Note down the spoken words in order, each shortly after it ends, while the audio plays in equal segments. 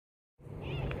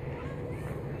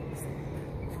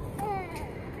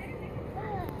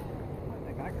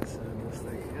this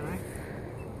thing, can I?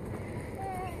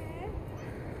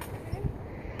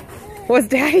 What's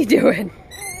Daddy doing?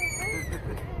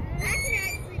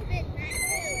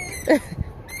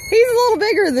 He's a little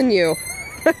bigger than you.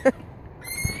 You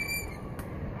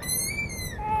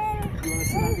want to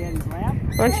sit on Daddy's lap?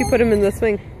 Why don't you put him in the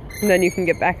swing? And then you can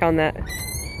get back on that.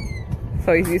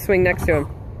 So you swing next to him.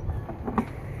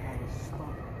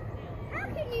 How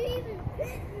can you even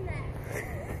fit in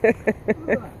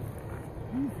that?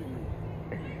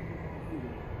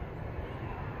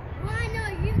 Well, I know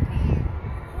you can.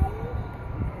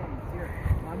 Here,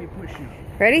 let me push you.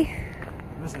 Ready?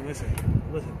 Listen.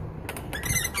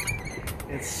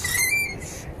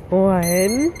 It's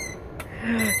 1,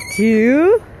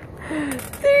 2,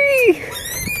 3.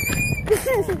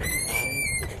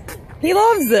 He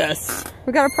loves this.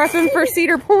 We gotta prep him for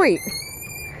Cedar Point.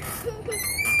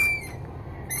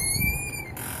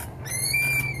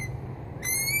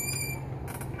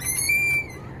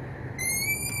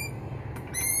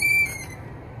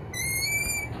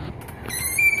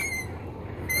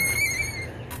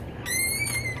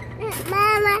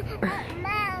 Mama.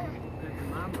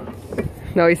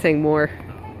 No, he's saying more.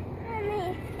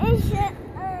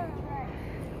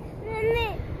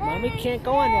 Mommy can't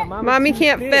go on that. Mommy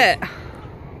can't fit.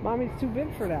 Mommy's too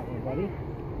big for that one, buddy.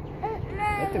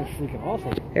 That thing's freaking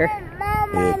awesome. Here.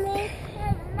 Mommy.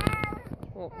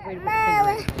 Oh, wait a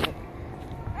minute.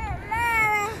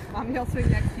 Mommy, I'll swing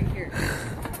next to you here.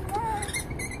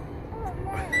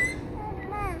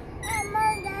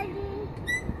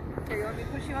 Here, you want me to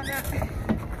push you on that?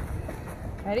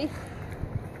 Ready?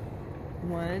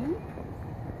 1,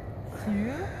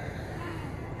 2,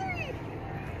 3.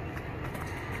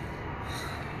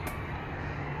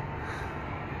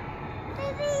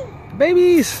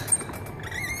 Babies!